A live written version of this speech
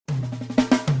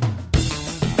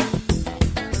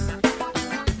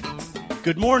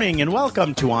Good morning and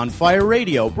welcome to On Fire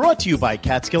Radio, brought to you by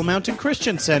Catskill Mountain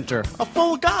Christian Center, a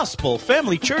full gospel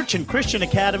family church and Christian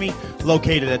academy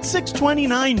located at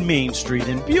 629 Main Street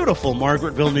in beautiful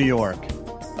Margaretville, New York.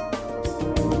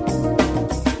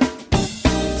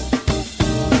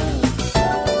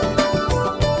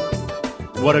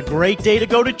 What a great day to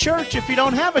go to church. If you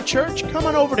don't have a church, come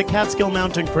on over to Catskill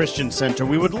Mountain Christian Center.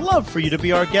 We would love for you to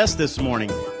be our guest this morning.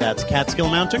 That's Catskill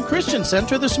Mountain Christian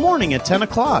Center this morning at 10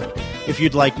 o'clock. If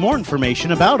you'd like more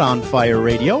information about On Fire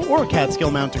Radio or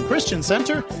Catskill Mountain Christian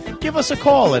Center, give us a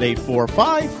call at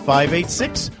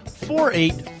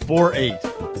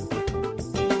 845-586-4848.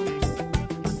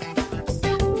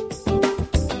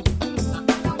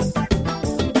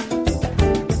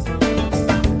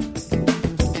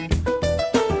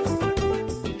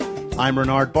 I'm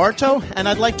Bernard Bartow, and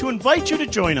I'd like to invite you to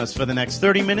join us for the next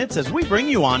 30 minutes as we bring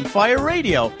you On Fire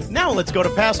Radio. Now let's go to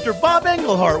Pastor Bob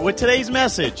Engelhart with today's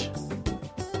message.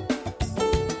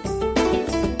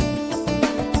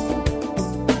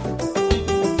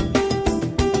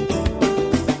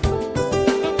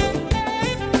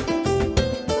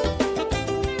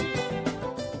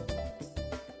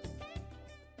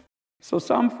 So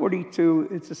Psalm 42,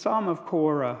 it's a psalm of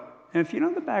Korah. And if you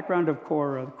know the background of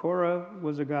Korah, Korah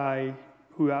was a guy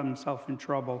who got himself in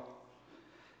trouble.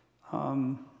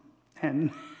 And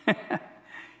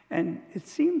it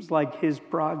seems like his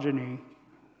progeny,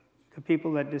 the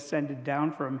people that descended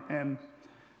down from him,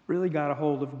 really got a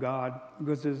hold of God,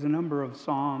 because there's a number of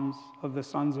psalms of the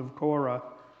sons of Korah.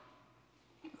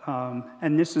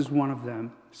 And this is one of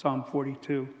them, Psalm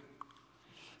 42.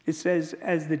 It says,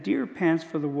 "As the deer pants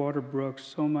for the water brooks,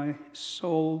 so my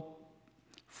soul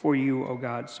for you, O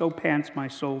God. So pants my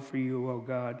soul for you, O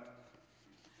God."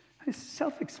 It's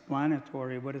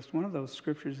self-explanatory, but it's one of those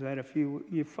scriptures that if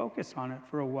you focus on it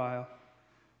for a while,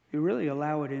 you really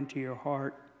allow it into your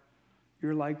heart,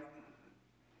 you're like,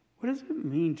 what does it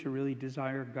mean to really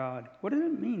desire God? What does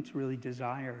it mean to really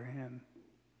desire Him?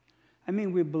 I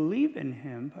mean, we believe in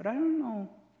Him, but I don't know.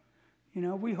 You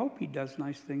know, we hope He does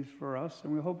nice things for us,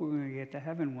 and we hope we're going to get to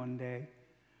heaven one day.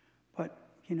 But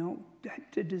you know,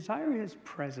 to desire His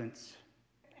presence.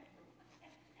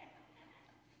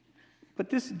 But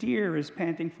this deer is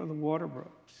panting for the water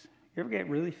brooks. You ever get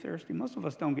really thirsty? Most of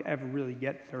us don't ever really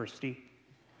get thirsty,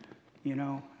 you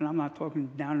know. And I'm not talking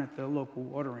down at the local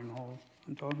watering hole.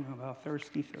 I'm talking about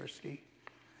thirsty.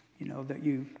 You know, that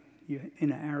you're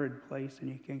in an arid place and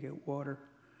you can't get water.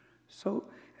 So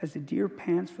as the deer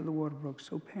pants for the water brooks,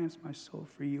 so pants my soul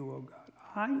for you, O God.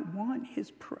 I want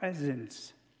His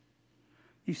presence.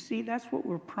 You see, that's what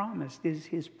we're promised, is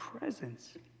His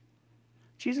presence.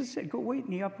 Jesus said, go wait in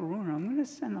the upper room. I'm going to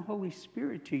send the Holy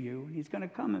Spirit to you. He's going to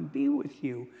come and be with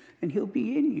you, and He'll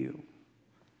be in you.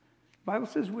 The Bible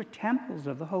says we're temples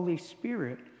of the Holy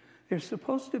Spirit. There's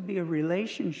supposed to be a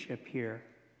relationship here.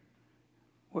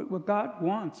 What God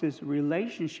wants is a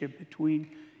relationship between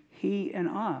He and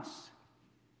us.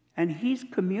 And He's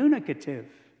communicative.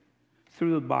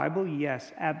 Through the Bible,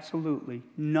 yes, absolutely.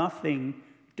 Nothing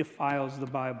defiles the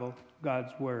Bible,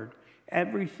 God's Word.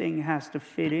 Everything has to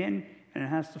fit in and it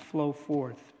has to flow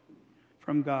forth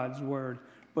from God's Word.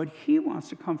 But He wants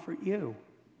to comfort you.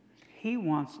 He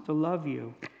wants to love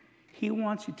you. He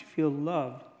wants you to feel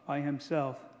loved by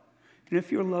Himself. And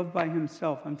if you're loved by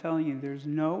Himself, I'm telling you, there's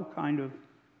no kind of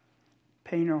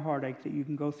pain or heartache that you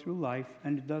can go through life,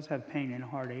 and it does have pain and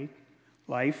heartache,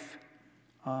 life,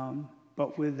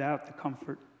 but without the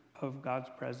comfort of God's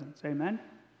presence. Amen?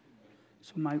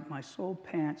 So my soul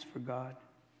pants for God.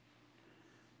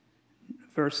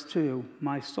 Verse 2,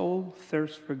 my soul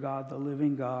thirsts for God, the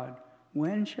living God.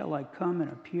 When shall I come and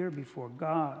appear before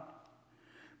God?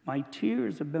 My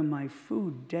tears have been my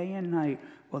food day and night,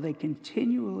 while they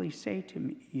continually say to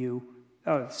me,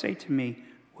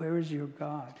 where is your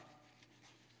God?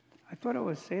 I thought I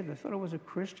was saved. I thought I was a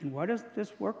Christian. Why does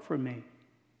this work for me?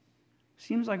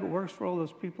 Seems like it works for all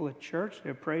those people at church.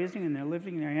 They're praising and they're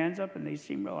lifting their hands up and they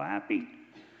seem real happy.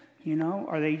 You know,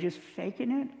 are they just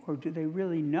faking it, or do they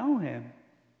really know Him?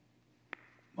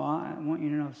 Well, I want you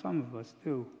to know some of us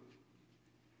do.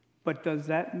 But does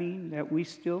that mean that we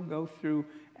still go through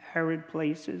arid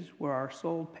places where our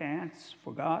soul pants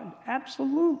for God?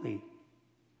 Absolutely.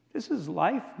 This is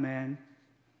life, man.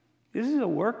 This is a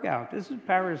workout. This is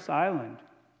Paris Island.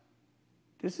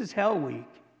 This is Hell Week.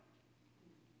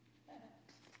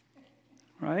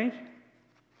 Right?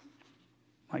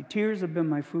 My tears have been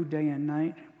my food day and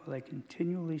night, while they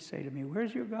continually say to me,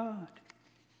 where's your God?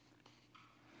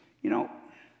 You know,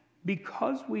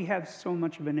 because we have so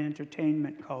much of an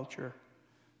entertainment culture,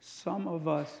 some of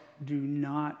us do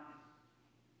not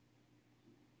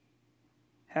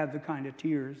have the kind of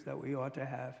tears that we ought to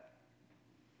have.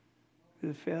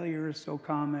 The failure is so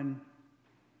common.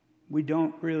 We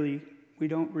don't really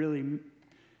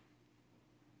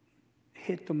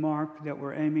hit the mark that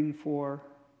we're aiming for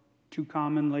too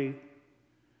commonly.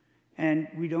 And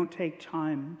we don't take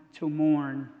time to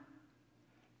mourn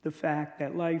the fact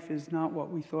that life is not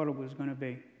what we thought it was going to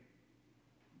be.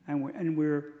 And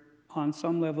we're on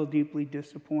some level deeply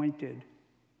disappointed.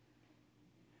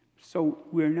 So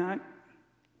we're not,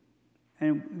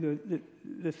 and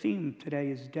the theme today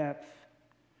is depth.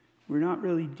 We're not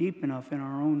really deep enough in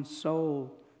our own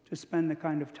soul to spend the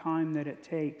kind of time that it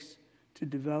takes to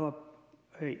develop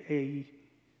a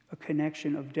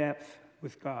connection of depth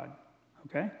with God.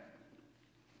 Okay?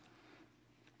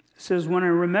 It says, when I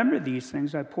remember these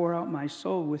things, I pour out my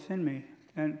soul within me.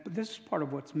 But this is part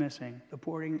of what's missing, the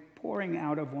pouring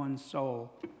out of one's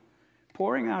soul.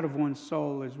 Pouring out of one's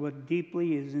soul is what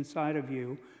deeply is inside of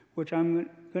you, which I'm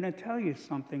going to tell you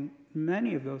something.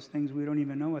 Many of those things, we don't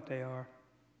even know what they are.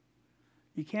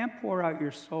 You can't pour out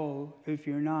your soul if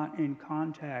you're not in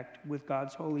contact with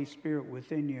God's Holy Spirit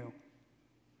within you.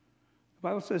 The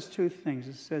Bible says two things.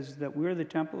 It says that we're the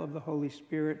temple of the Holy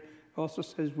Spirit. It also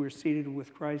says we're seated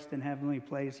with Christ in heavenly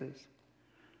places.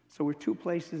 So we're two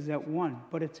places at one,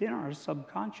 but it's in our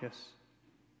subconscious.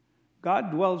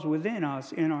 God dwells within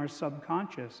us in our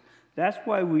subconscious. That's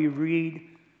why we read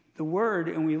the Word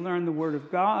and we learn the Word of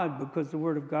God, because the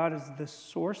Word of God is the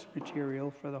source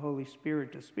material for the Holy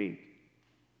Spirit to speak.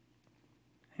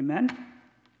 Amen?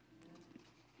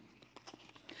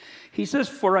 He says,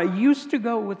 for I used to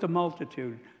go with the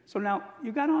multitude. So now,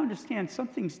 you've got to understand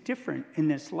something's different in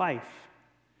this life.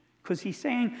 Because he's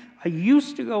saying, I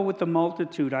used to go with the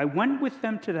multitude. I went with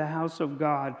them to the house of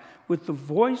God with the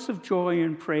voice of joy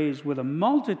and praise, with a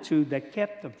multitude that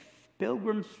kept the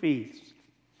pilgrim's feast.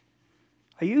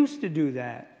 I used to do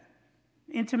that.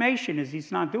 Intimation is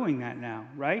he's not doing that now,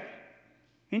 right?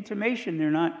 Intimation,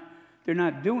 they're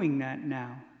not doing that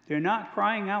now. They're not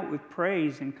crying out with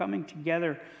praise and coming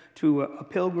together to a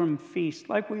pilgrim feast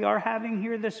like we are having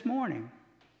here this morning.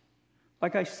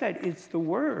 Like I said, it's the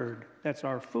Word that's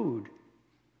our food,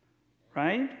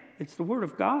 right? It's the Word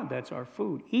of God that's our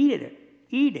food. Eat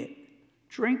it,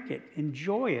 drink it,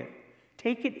 enjoy it.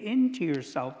 Take it into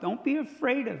yourself. Don't be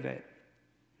afraid of it,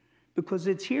 because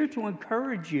it's here to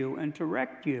encourage you and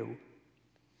direct you,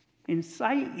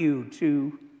 incite you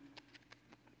to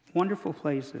wonderful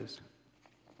places.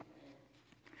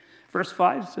 Verse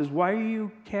 5 says, why are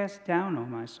you cast down, O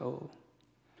my soul?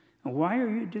 And why are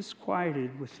you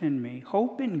disquieted within me?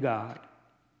 Hope in God.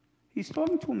 He's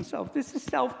talking to himself. This is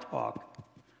self-talk.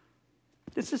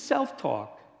 This is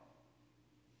self-talk.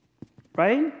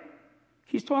 Right?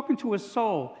 He's talking to his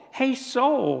soul. Hey,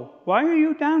 soul, why are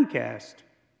you downcast?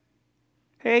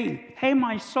 Hey,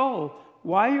 my soul,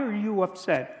 why are you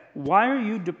upset? Why are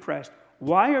you depressed?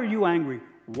 Why are you angry?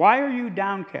 Why are you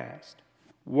downcast?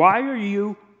 Why are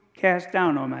you cast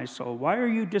down, O my soul? Why are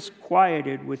you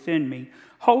disquieted within me?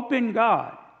 Hope in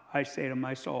God, I say to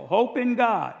my soul. Hope in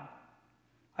God.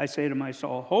 I say to my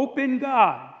soul, hope in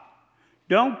God.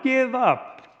 Don't give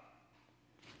up.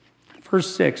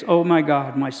 Verse 6, oh my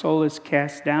God, my soul is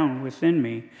cast down within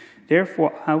me.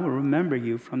 Therefore I will remember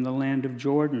you from the land of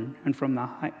Jordan, and from the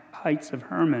heights of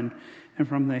Hermon, and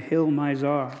from the hill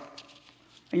Mizar.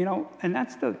 And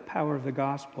that's the power of the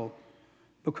gospel.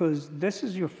 Because this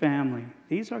is your family.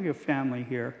 These are your family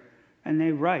here. And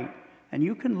they write. And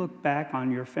you can look back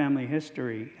on your family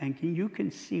history and you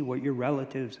can see what your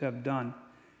relatives have done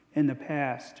in the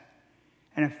past.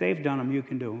 And if they've done them, you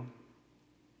can do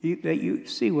them. You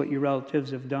see what your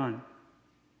relatives have done.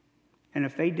 And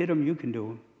if they did them, you can do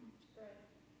them.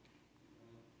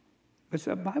 But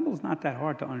the Bible's not that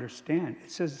hard to understand.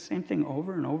 It says the same thing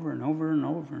over and over and over and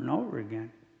over and over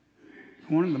again.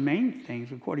 One of the main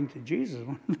things, according to Jesus,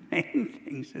 one of the main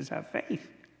things is have faith.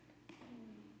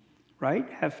 Right?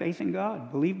 Have faith in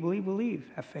God. Believe, believe,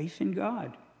 believe. Have faith in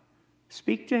God.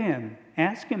 Speak to Him.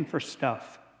 Ask Him for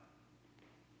stuff.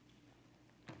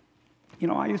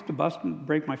 I used to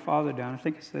break my father down. I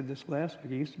think I said this last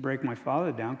week. I used to break my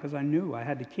father down because I knew I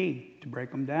had the key to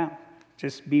break him down.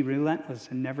 Just be relentless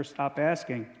and never stop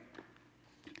asking.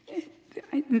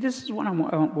 This is what I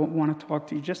want to talk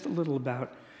to you just a little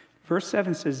about. Verse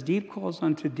 7 says, deep calls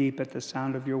unto deep at the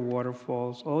sound of your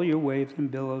waterfalls. All your waves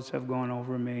and billows have gone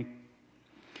over me.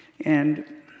 And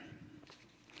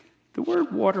the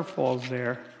word waterfalls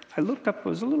there, I looked up, it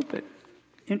was a little bit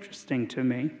interesting to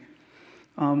me.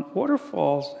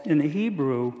 Waterfalls in the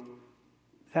Hebrew,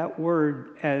 that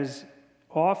word as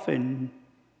often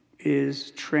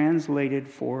is translated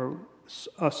for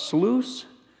a sluice,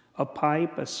 a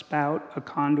pipe, a spout, a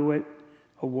conduit,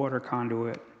 a water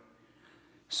conduit.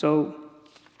 So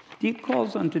deep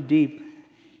calls unto deep.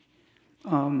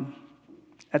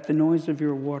 At the noise of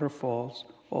your waterfalls,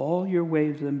 all your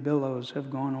waves and billows have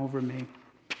gone over me.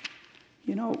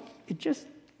 You know, it just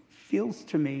feels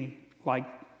to me like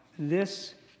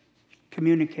this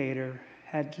communicator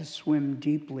had to swim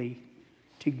deeply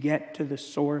to get to the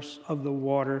source of the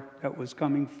water that was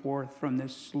coming forth from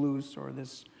this sluice or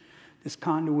this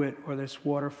conduit or this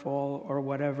waterfall or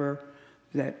whatever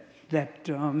that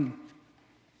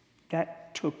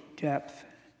took depth.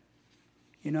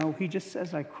 You know, he just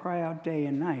says, I cry out day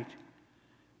and night.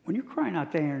 When you're crying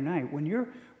out day and night, when you're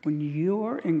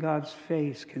in God's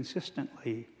face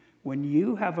consistently, when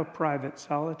you have a private,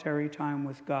 solitary time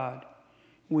with God,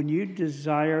 when you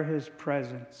desire his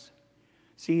presence,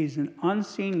 see, he's an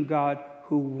unseen God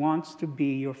who wants to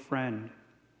be your friend,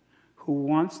 who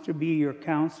wants to be your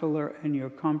counselor and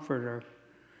your comforter.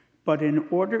 But in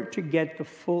order to get the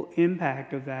full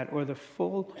impact of that or the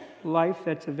full life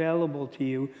that's available to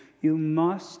you, you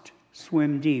must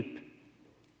swim deep.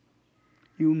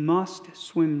 You must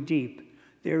swim deep.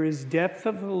 There is depth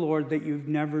of the Lord that you've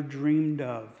never dreamed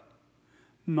of.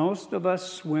 Most of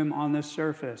us swim on the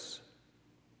surface.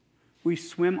 We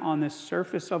swim on the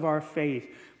surface of our faith.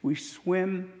 We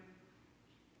swim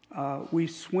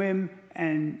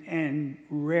and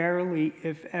rarely,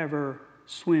 if ever,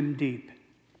 swim deep.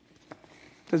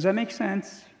 Does that make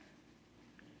sense?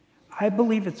 I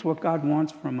believe it's what God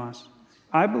wants from us.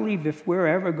 I believe if we're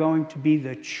ever going to be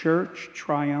the church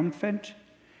triumphant,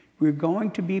 we're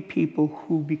going to be people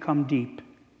who become deep.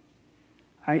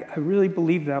 I really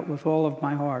believe that with all of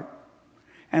my heart.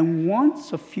 And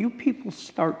once a few people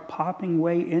start popping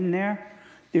way in there,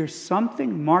 there's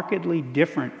something markedly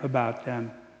different about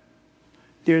them.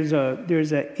 There's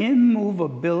an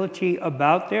immovability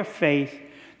about their faith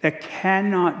that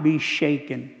cannot be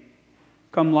shaken.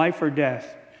 Come life or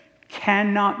death,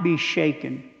 cannot be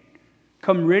shaken.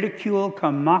 Come ridicule,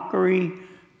 come mockery,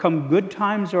 come good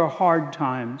times or hard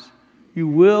times, you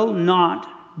will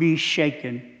not be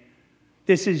shaken.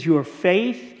 This is your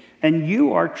faith, and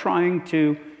you are trying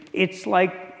to, it's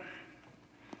like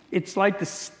the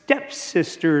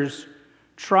stepsisters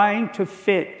trying to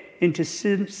fit into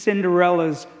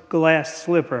Cinderella's glass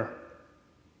slipper.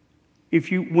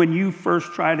 When you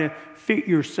first try to fit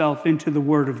yourself into the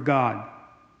Word of God.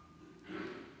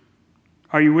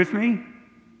 Are you with me?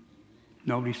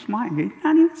 Nobody's smiling. You're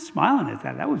not even smiling at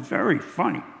that. That was very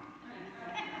funny.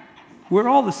 We're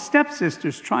all the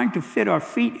stepsisters trying to fit our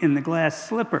feet in the glass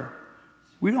slipper.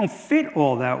 We don't fit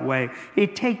all that way.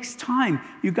 It takes time.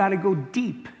 You got to go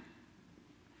deep.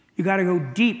 You got to go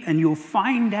deep, and you'll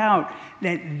find out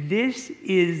that this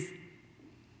is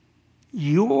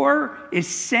your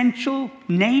essential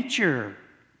nature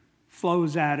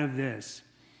flows out of this.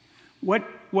 What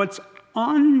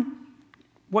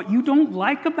you don't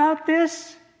like about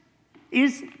this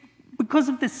is because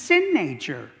of the sin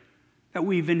nature that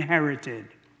we've inherited.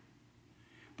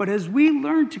 But as we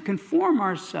learn to conform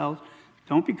ourselves,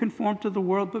 don't be conformed to the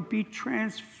world, but be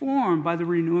transformed by the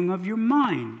renewing of your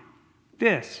mind.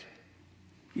 This.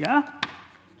 Yeah?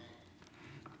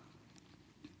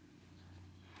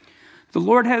 The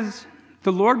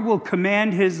Lord will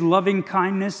command his loving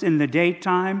kindness in the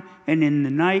daytime, and in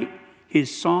the night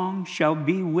his song shall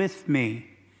be with me.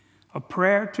 A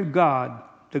prayer to God,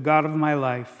 the God of my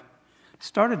life.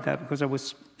 Started that because I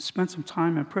spent some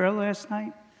time in prayer last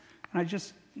night,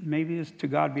 and maybe it's To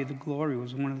God Be the Glory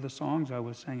was one of the songs I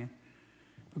was singing.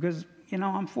 Because,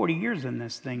 I'm 40 years in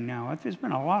this thing now. There's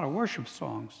been a lot of worship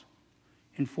songs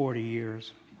in 40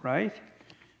 years, right?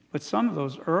 But some of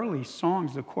those early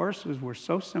songs, the choruses were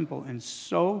so simple and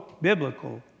so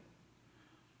biblical.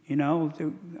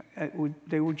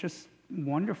 They were just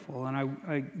wonderful. And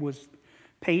I was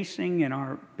pacing in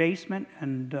our basement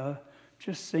and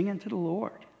just singing to the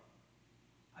Lord.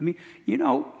 I mean,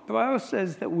 the Bible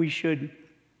says that we should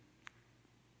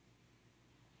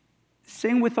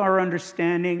sing with our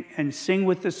understanding and sing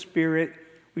with the Spirit.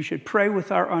 We should pray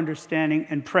with our understanding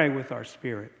and pray with our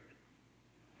spirit.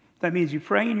 That means you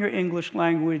pray in your English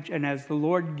language, and as the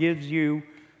Lord gives you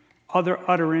other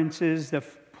utterances that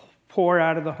pour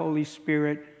out of the Holy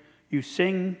Spirit, you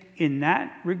sing in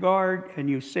that regard and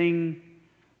you sing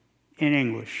in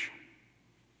English.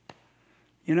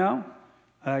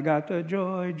 I got the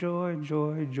joy, joy,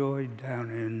 joy, joy down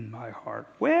in my heart.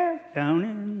 Where? Down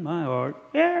in my heart.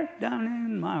 Where? Down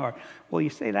in my heart. Well,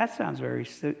 you say that sounds very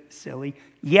silly.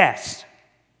 Yes.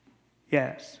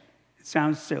 Yes. It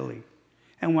sounds silly.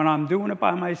 And when I'm doing it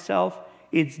by myself,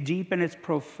 it's deep and it's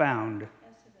profound.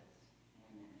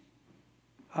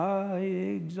 I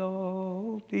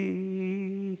exalt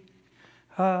thee.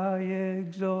 I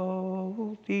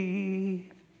exalt thee,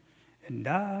 and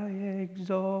I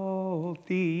exalt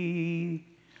thee.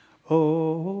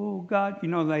 Oh God, you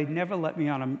know, they never let me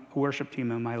on a worship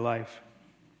team in my life.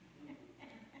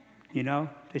 You know,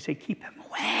 they say, keep him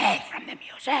away from the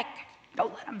music.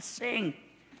 Don't let him sing.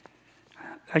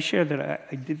 I share that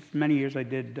I did, for many years, I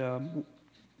did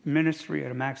ministry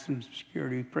at a maximum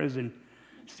security prison.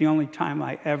 It's the only time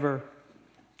I ever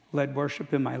led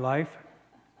worship in my life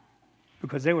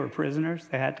because they were prisoners.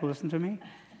 They had to listen to me,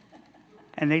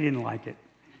 and they didn't like it.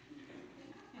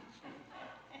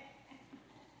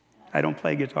 I don't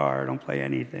play guitar. I don't play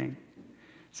anything.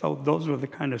 So those were the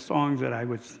kind of songs that I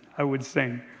would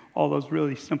sing, all those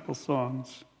really simple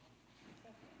songs.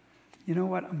 You know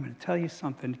what? I'm going to tell you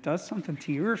something. It does something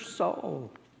to your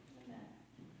soul.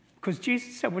 Because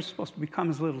Jesus said we're supposed to become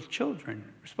his little children.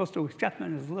 We're supposed to accept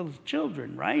him as little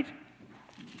children, right?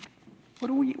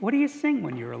 What do you sing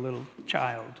when you're a little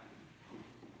child?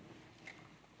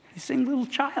 You sing little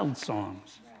child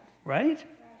songs, right?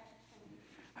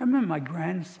 I remember my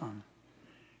grandson.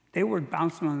 They were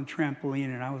bouncing on the trampoline,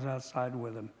 and I was outside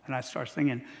with them. And I started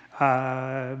singing,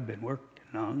 I've been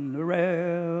working on the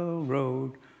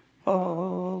railroad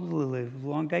all the live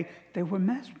long day. They were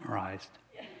mesmerized.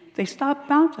 They stopped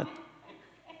bouncing.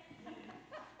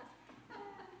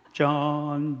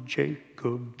 John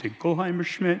Jacob Dinkelheimer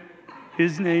Schmidt,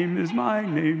 his name is my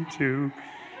name too.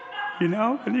 You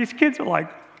know? And these kids are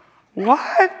like,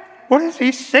 what? What is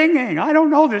he singing? I don't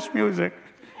know this music.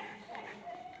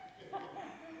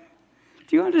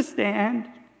 Do you understand?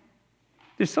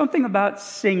 There's something about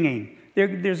singing.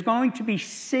 There's going to be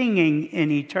singing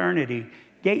in eternity.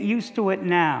 Get used to it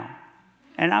now.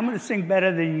 And I'm going to sing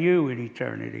better than you in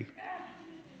eternity.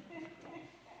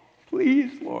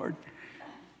 Please, Lord.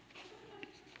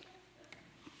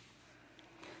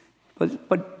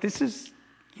 But this is,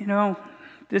 you know,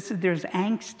 there's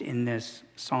angst in this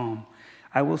psalm.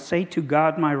 I will say to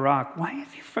God, my rock, why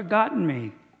have you forgotten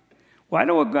me? Why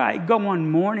do I go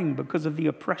on mourning because of the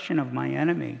oppression of my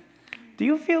enemy? Do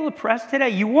you feel oppressed today?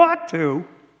 You ought to.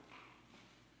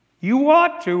 You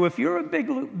ought to. If you're a big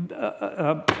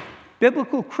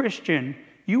biblical Christian,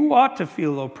 you ought to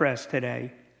feel oppressed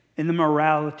today in the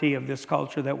morality of this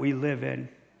culture that we live in.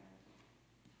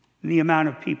 The amount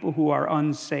of people who are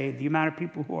unsaved, the amount of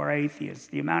people who are atheists,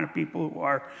 the amount of people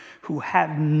who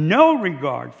have no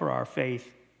regard for our faith.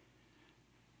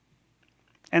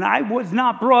 And I was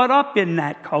not brought up in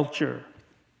that culture.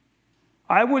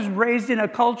 I was raised in a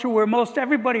culture where most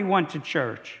everybody went to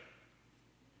church.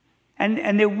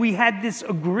 And that we had this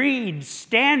agreed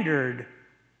standard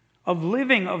of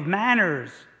living, of manners,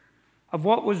 of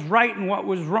what was right and what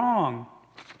was wrong.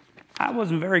 I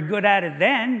wasn't very good at it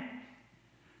then,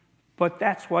 but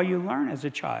that's why you learn as a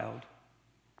child,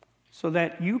 so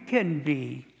that you can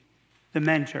be the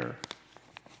mentor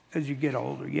as you get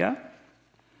older, yeah?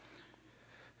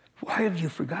 Why have you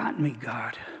forgotten me,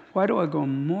 God? Why do I go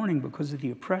mourning because of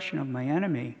the oppression of my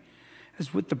enemy?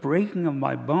 As with the breaking of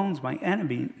my bones, my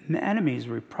enemies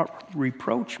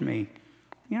reproach me.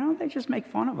 You know, they just make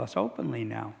fun of us openly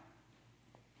now.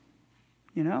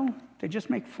 You know, they just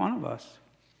make fun of us.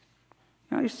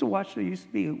 You know, there used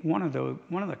to be one of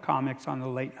the comics on the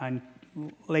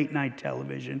late night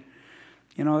television.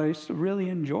 You know, I used to really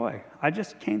enjoy. I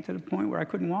just came to the point where I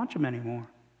couldn't watch them anymore.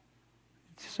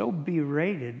 It's so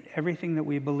berated, everything that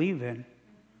we believe in.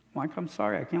 Mike, I'm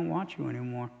sorry, I can't watch you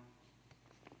anymore.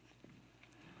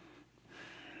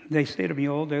 They say to me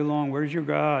all day long, where's your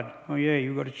God? Oh yeah,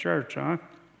 you go to church, huh?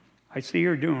 I see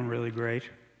you're doing really great.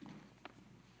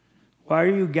 Why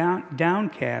are you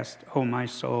downcast, O my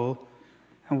soul?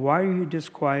 And why are you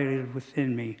disquieted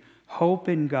within me? Hope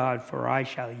in God, for I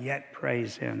shall yet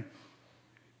praise him.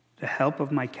 The help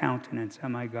of my countenance, oh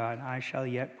my God, I shall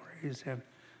yet praise him.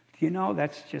 You know,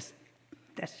 that's just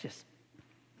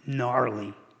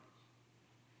gnarly.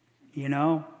 You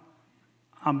know,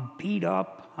 I'm beat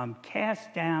up, I'm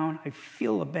cast down, I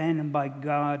feel abandoned by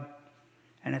God.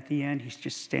 And at the end, he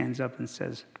just stands up and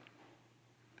says,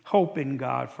 hope in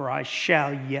God, for I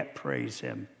shall yet praise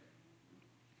him.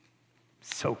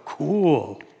 So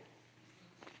cool.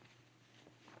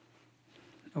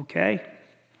 Okay,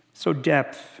 so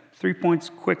depth. 3 points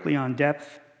quickly on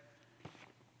depth.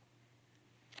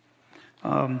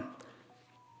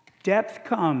 Depth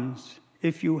comes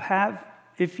if you'll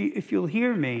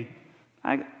hear me.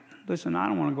 Listen, I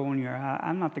don't want to go in your house.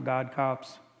 I'm not the God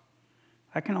cops.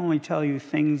 I can only tell you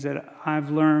things that I've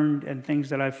learned and things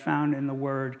that I've found in the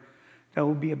Word that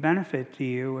will be a benefit to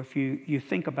you if you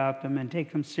think about them and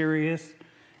take them serious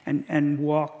and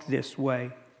walk this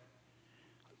way.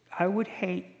 I would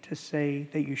hate to say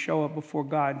that you show up before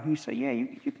God and you say, yeah,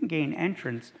 you can gain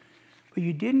entrance, but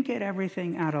you didn't get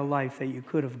everything out of life that you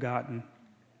could have gotten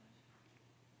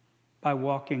by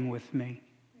walking with me.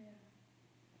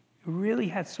 I really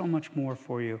had so much more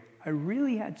for you. I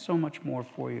really had so much more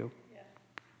for you.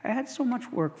 I had so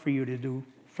much work for you to do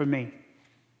for me.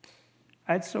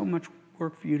 I had so much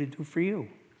work for you to do for you.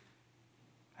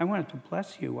 I wanted to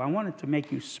bless you. I wanted to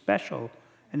make you special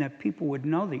and that people would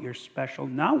know that you're special.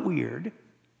 Not weird,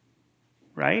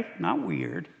 right? Not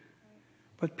weird.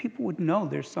 But people would know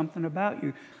there's something about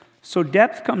you. So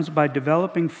depth comes by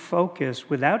developing focus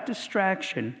without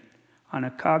distraction on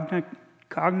a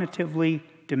cognitively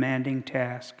demanding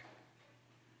task.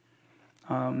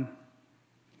 We're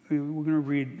going to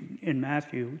read in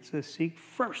Matthew. It says, seek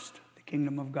first the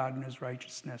kingdom of God and his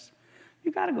righteousness.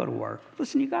 You got to go to work.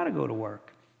 Listen, you got to go to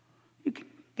work. You can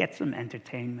get some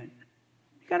entertainment.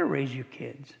 You got to raise your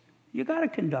kids. You got to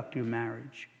conduct your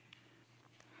marriage.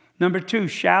 Number 2,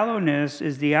 shallowness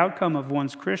is the outcome of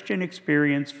one's Christian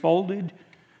experience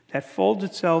that folds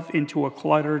itself into a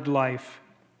cluttered life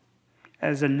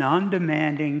as a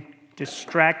non-demanding,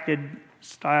 distracted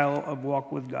style of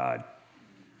walk with God.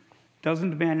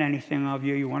 Doesn't demand anything of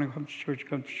you. You want to come to church,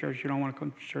 come to church. You don't want to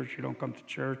come to church, you don't come to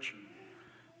church.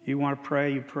 You want to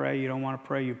pray, you pray. You don't want to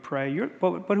pray, you pray.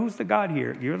 But who's the God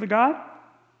here? You're the God?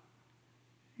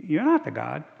 You're not the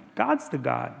God. God's the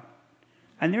God.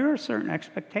 And there are certain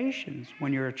expectations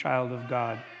when you're a child of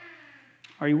God.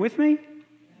 Are you with me?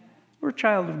 We're a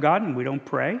child of God and we don't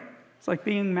pray. It's like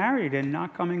being married and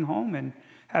not coming home and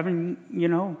having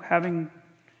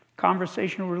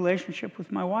conversational relationship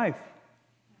with my wife.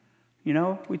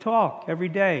 We talk every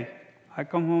day. I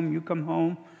come home, you come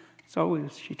home.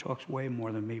 She talks way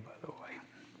more than me, by the way.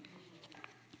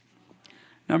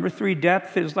 Number 3,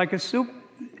 depth is like a soup.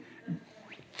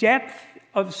 Depth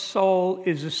of soul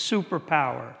is a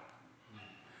superpower.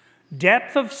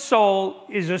 Depth of soul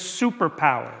is a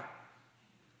superpower.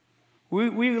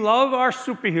 We love our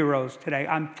superheroes today.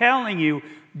 I'm telling you,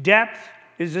 depth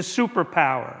is a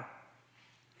superpower.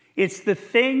 It's the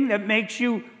thing that makes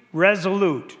you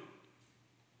resolute.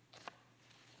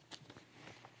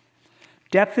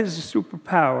 Depth is a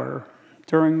superpower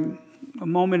during a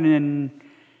moment in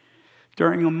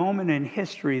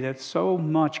history that so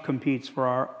much competes for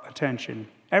our attention.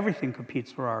 Everything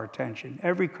competes for our attention.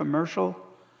 Every commercial,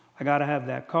 I got to have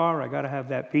that car, I got to have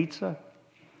that pizza.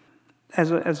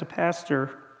 As a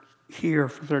pastor here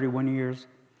for 31 years,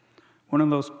 one of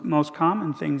those most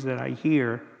common things that I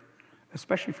hear,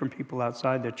 especially from people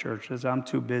outside the church, is I'm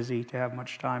too busy to have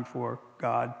much time for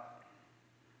God.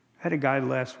 I had a guy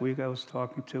last week I was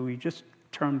talking to, he just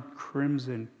turned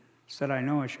crimson, said, I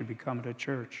know I should be coming to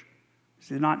church. He's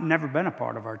never been a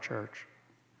part of our church.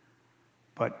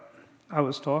 But I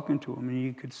was talking to him, and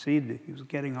you could see that he was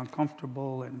getting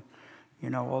uncomfortable and,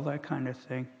 all that kind of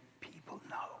thing. People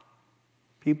know.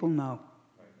 People know.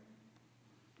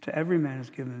 To every man is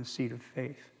given a seed of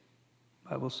faith, the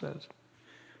Bible says.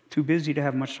 Too busy to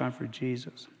have much time for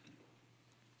Jesus.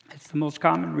 It's the most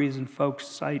common reason folks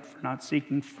cite for not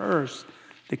seeking first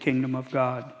the kingdom of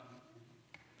God.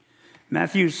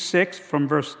 Matthew 6 from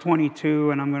verse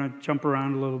 22, and I'm going to jump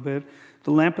around a little bit.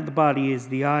 The lamp of the body is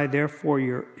the eye. Therefore,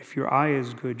 if your eye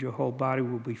is good, your whole body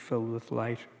will be filled with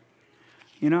light.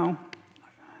 You know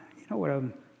what?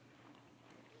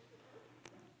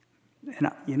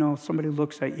 Somebody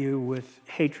looks at you with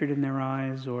hatred in their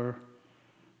eyes, or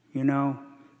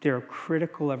they're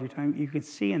critical every time. You can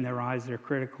see in their eyes they're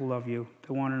critical of you.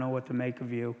 They want to know what to make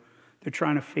of you. They're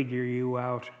trying to figure you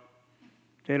out.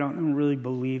 They don't really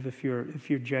believe if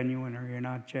you're genuine or you're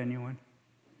not genuine.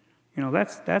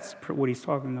 That's what he's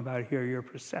talking about here, your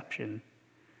perception.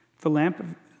 The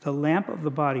lamp of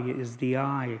the body is the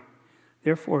eye.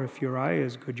 Therefore, if your eye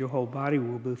is good, your whole body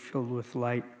will be filled with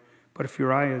light. But if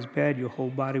your eye is bad, your whole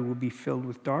body will be filled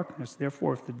with darkness.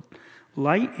 Therefore, if the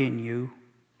light in you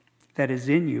that is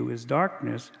in you is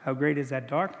darkness, how great is that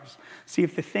darkness? See,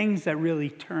 if the things that really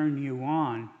turn you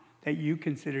on, that you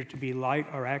consider to be light,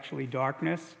 are actually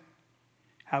darkness,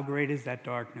 how great is that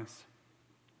darkness?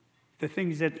 The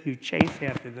things that you chase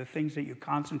after, the things that you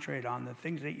concentrate on, the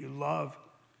things that you love,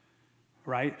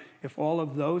 right? If all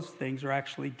of those things are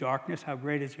actually darkness, how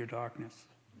great is your darkness?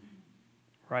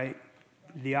 Right?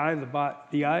 The lamp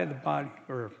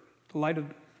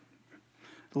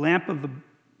of the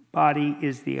body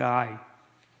is the eye.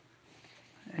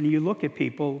 And you look at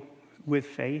people with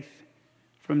faith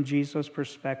from Jesus'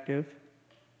 perspective,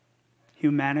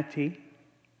 humanity.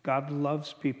 God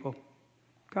loves people.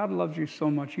 God loves you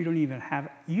so much you don't have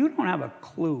a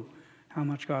clue how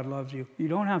much God loves you. You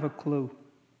don't have a clue.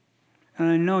 And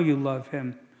I know you love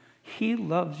him. He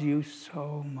loves you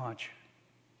so much.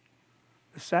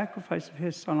 The sacrifice of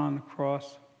his son on the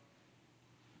cross,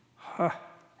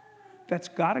 that's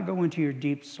got to go into your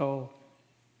deep soul.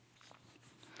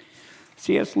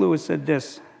 C.S. Lewis said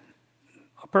this: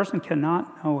 a person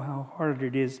cannot know how hard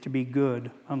it is to be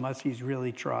good unless he's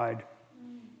really tried.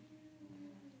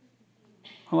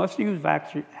 Unless you've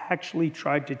actually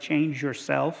tried to change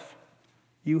yourself,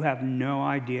 you have no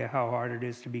idea how hard it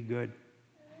is to be good.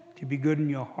 To be good in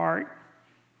your heart,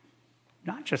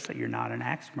 not just that you're not an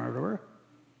axe murderer,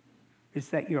 it's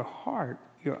that your heart,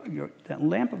 the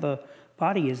lamp of the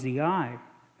body is the eye,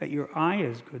 that your eye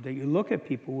is good, that you look at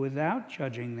people without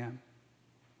judging them,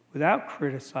 without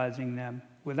criticizing them,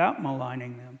 without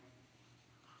maligning them.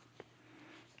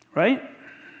 Right?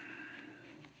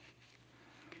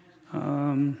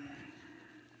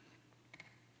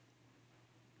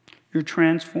 Your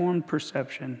transformed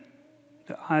perception,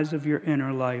 the eyes of your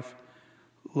inner life,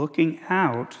 looking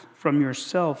out from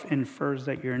yourself infers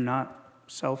that you're not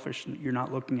selfish, you're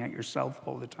not looking at yourself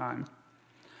all the time.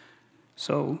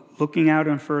 So looking out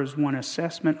infers one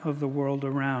assessment of the world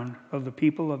around, of the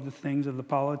people, of the things, of the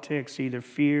politics, either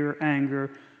fear,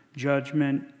 anger,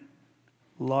 judgment,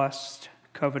 lust,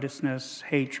 covetousness,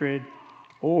 hatred,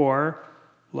 or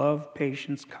love,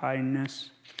 patience,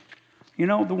 kindness. You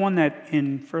know, the one that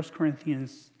in 1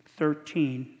 Corinthians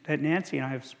 13 that Nancy and I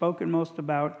have spoken most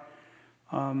about,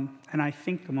 and I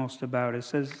think the most about, it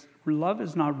says, love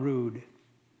is not rude.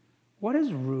 What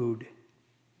is rude?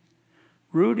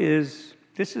 Rude is,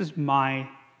 this is my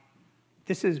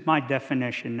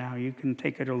definition now. You can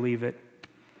take it or leave it.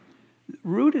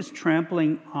 Rude is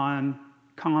trampling on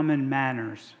common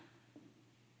manners.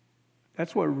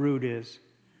 That's what rude is.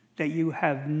 That you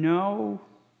have no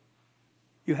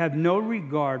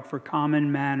regard for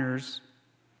common manners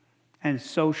and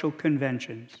social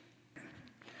conventions.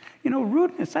 You know,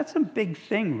 rudeness, that's a big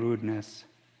thing, rudeness.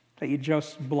 That you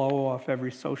just blow off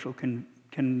every social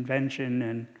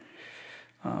convention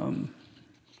and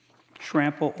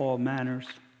trample all manners.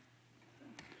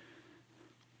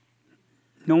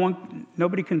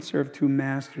 Nobody can serve two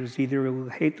masters. Either he will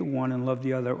hate the one and love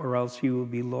the other, or else he will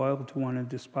be loyal to one and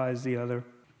despise the other.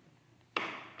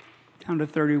 Down to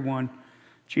 31,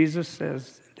 Jesus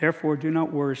says, therefore do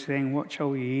not worry, saying, what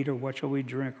shall we eat, or what shall we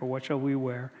drink, or what shall we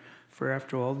wear? For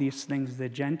after all these things the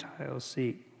Gentiles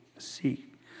seek.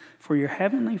 For your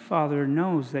heavenly Father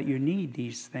knows that you need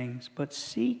these things, but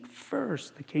seek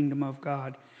first the kingdom of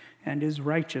God and his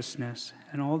righteousness,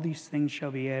 and all these things shall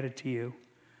be added to you.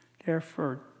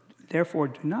 Therefore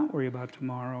do not worry about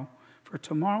tomorrow, for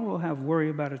tomorrow will have worry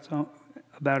about its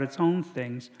own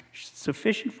things.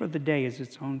 Sufficient for the day is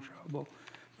its own trouble.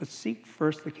 But seek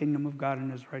first the kingdom of God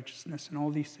and his righteousness, and all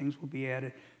these things will be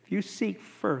added. If you seek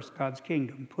first God's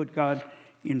kingdom, put God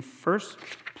in first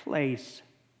place,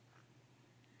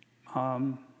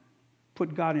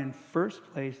 put God in first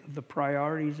place of the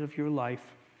priorities of your life,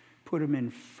 put him in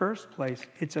first place,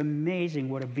 it's amazing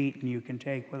what a beating you can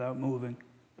take without moving.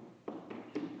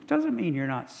 It doesn't mean you're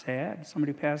not sad.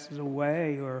 Somebody passes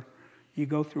away or you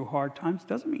go through hard times.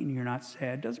 Doesn't mean you're not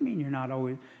sad. Doesn't mean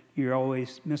you're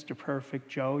always Mr. Perfect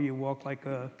Joe. You walk like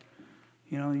you're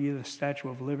the Statue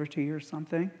of Liberty or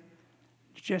something.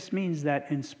 It just means that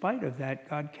in spite of that,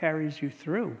 God carries you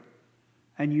through,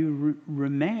 and you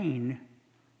remain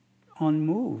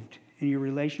unmoved in your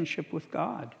relationship with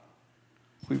God.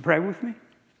 Will you pray with me?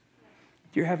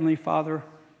 Dear Heavenly Father,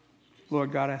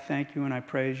 Lord God, I thank you and I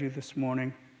praise you this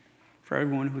morning for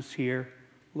everyone who's here.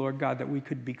 Lord God, that we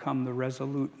could become the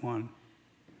resolute one,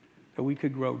 that we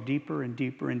could grow deeper and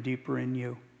deeper and deeper in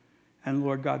you. And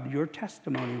Lord God, your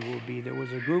testimony will be there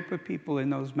was a group of people in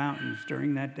those mountains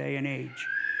during that day and age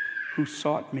who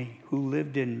sought me, who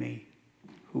lived in me,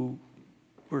 who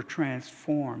were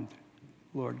transformed,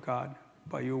 Lord God,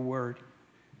 by your word.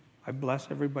 I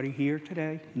bless everybody here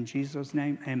today. In Jesus'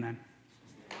 name, amen.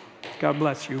 God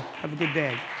bless you. Have a good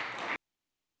day.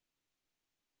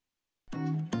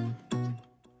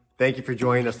 Thank you for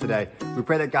joining us today. We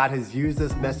pray that God has used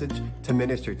this message to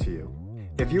minister to you.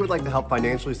 If you would like to help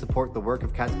financially support the work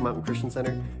of Catskill Mountain Christian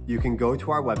Center, you can go to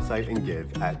our website and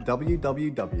give at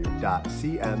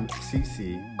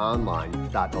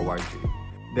www.cmcconline.org.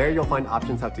 There you'll find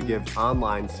options how to give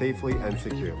online safely and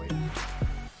securely.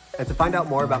 And to find out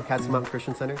more about Catskill Mountain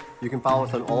Christian Center, you can follow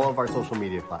us on all of our social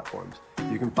media platforms.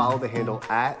 You can follow the handle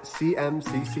at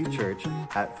CMCC Church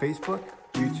at Facebook,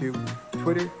 YouTube,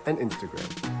 Twitter, and Instagram.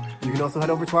 You can also head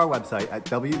over to our website at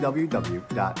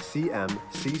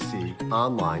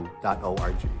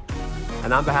www.cmcconline.org.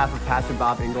 And on behalf of Pastor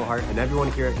Bob Englehart and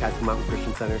everyone here at Catskill Mountain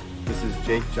Christian Center, this is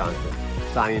Jake Johnson,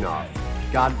 signing off.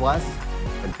 God bless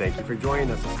And thank you for joining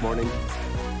us this morning.